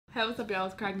Hey, what's up, y'all?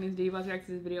 It's cracking this D. About to react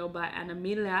to this video by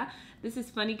Anamila. This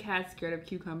is Funny Cat Scared of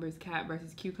Cucumbers, Cat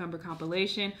versus Cucumber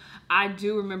compilation. I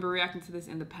do remember reacting to this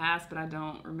in the past, but I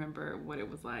don't remember what it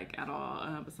was like at all.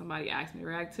 But somebody asked me to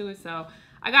react to it, so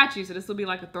I got you. So this will be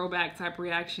like a throwback type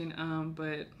reaction.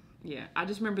 But yeah, I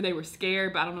just remember they were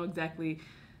scared, but I don't know exactly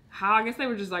how. I guess they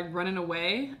were just like running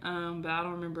away, but I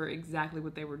don't remember exactly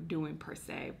what they were doing per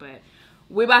se. But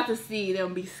we're about to see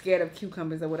them be scared of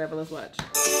cucumbers or whatever. Let's watch.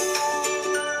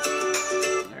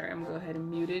 Alright, I'm gonna go ahead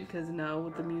and mute it because no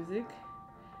with the music.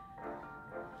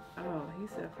 Oh, he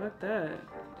said, fuck that.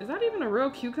 Is that even a real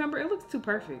cucumber? It looks too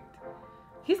perfect.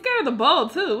 He's scared of the ball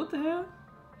too. What the hell?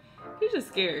 He's just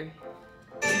scared.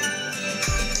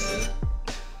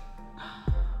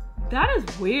 That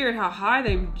is weird how high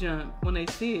they jump when they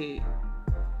see it.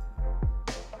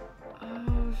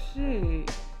 Oh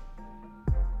shit.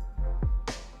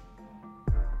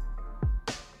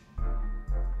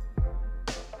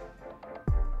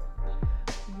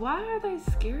 Why are they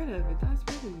scared of it?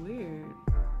 That's really weird.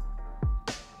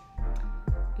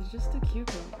 It's just a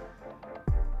cucumber.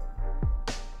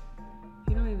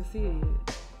 You don't even see it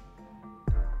yet.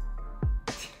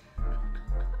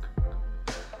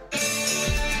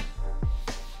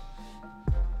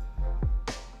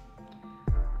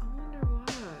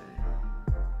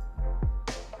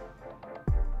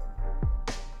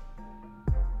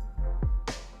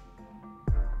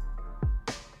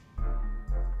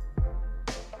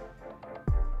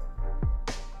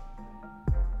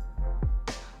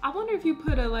 I wonder if you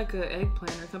put like an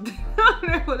eggplant or something on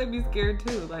there, would they be scared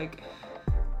too? Like,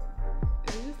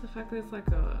 it's just the fact that it's like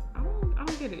a, I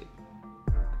don't get it.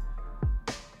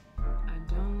 I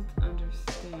don't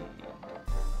understand.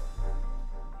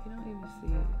 You don't even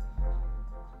see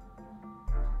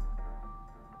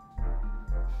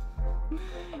it.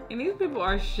 And these people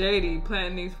are shady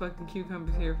planting these fucking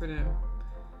cucumbers here for them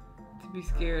to be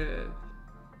scared of.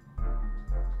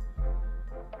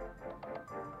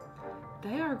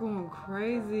 They are going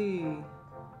crazy.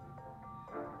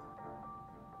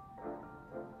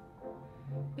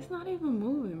 It's not even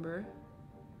moving, bro.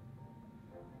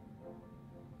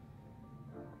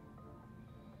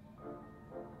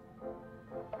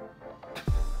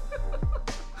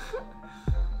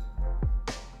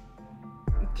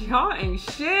 Y'all ain't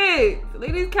shit.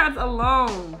 Leave these cats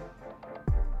alone.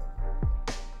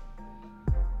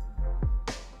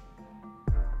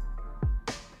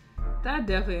 That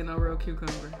definitely ain't no real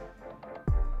cucumber.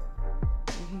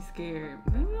 And he's scared.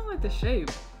 Maybe I don't like the shape.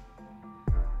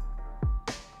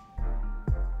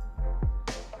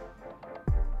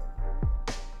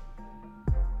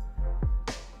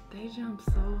 They jump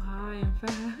so high and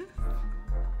fast.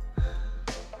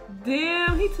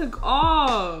 Damn, he took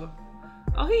off.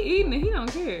 Oh, he eating it. He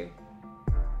don't care.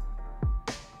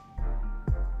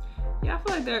 Yeah, I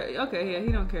feel like they're okay. Yeah,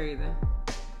 he don't care either.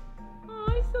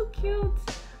 Oh, he's so cute.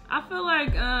 I feel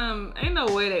like ain't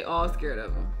no way they all scared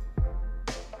of him.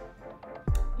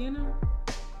 You know?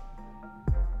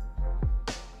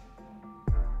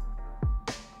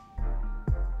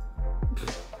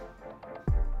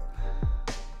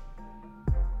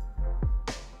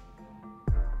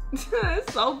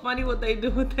 It's so funny what they do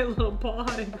with their little paw.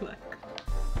 They be like,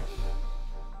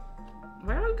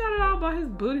 where he got it all by his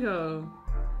booty hole?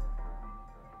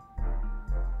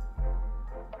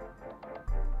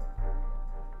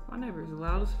 My neighbor's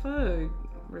loud as fuck.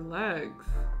 Relax.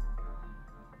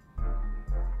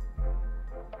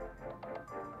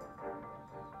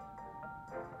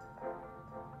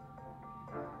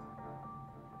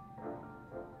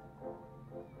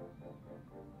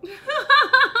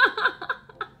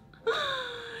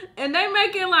 And they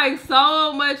making like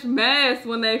so much mess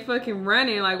when they fucking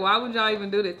running. Like, why would y'all even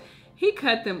do this? He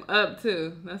cut them up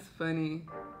too. That's funny.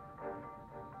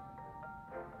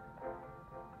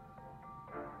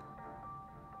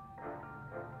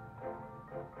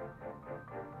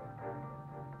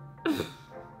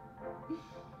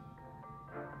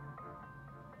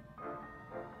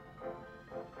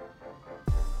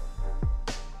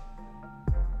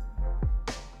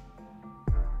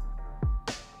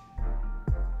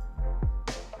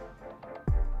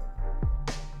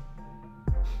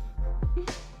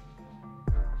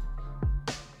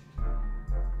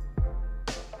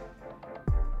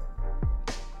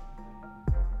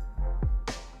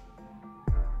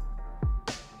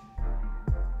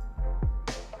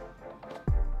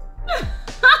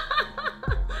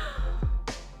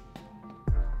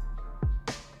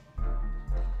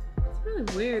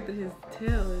 It's weird that his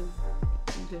tail is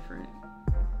different.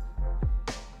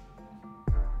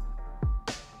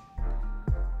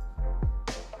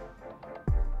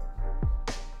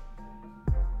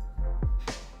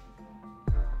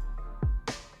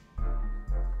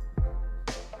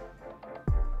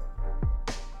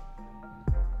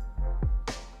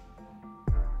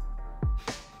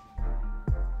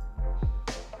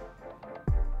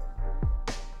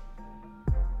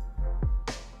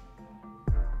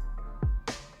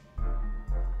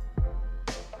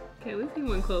 Okay, at least he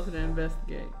went closer to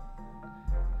investigate.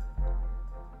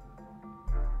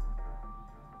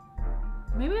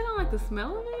 Maybe they don't like the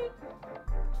smell of it?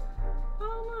 I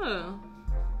don't know.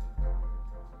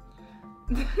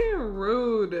 They're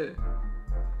rude.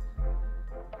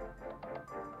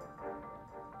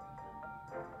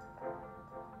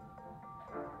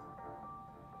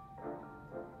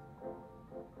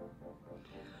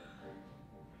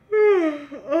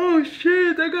 Oh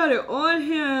shit, they got it on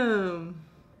him.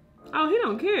 Oh, he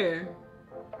don't care.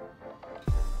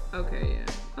 Okay, yeah.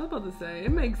 I was about to say,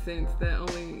 it makes sense that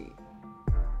only...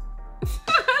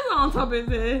 That's on top of his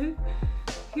head.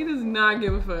 He does not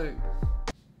give a fuck.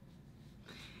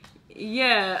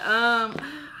 Yeah,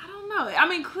 I don't know. I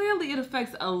mean, clearly it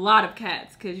affects a lot of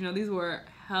cats because, you know, these were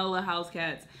hella house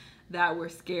cats that were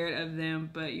scared of them,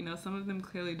 but, you know, some of them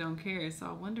clearly don't care. So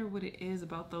I wonder what it is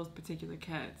about those particular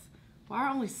cats. Why are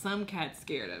only some cats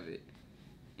scared of it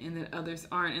and then others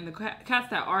aren't? And the cats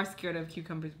that are scared of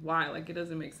cucumbers, why? Like, it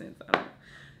doesn't make sense. I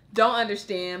don't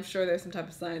understand. I'm sure there's some type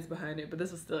of science behind it, but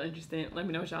this was still interesting. Let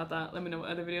me know what y'all thought. Let me know what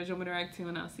other videos you want me to react to,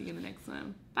 and I'll see you in the next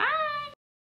one. Bye!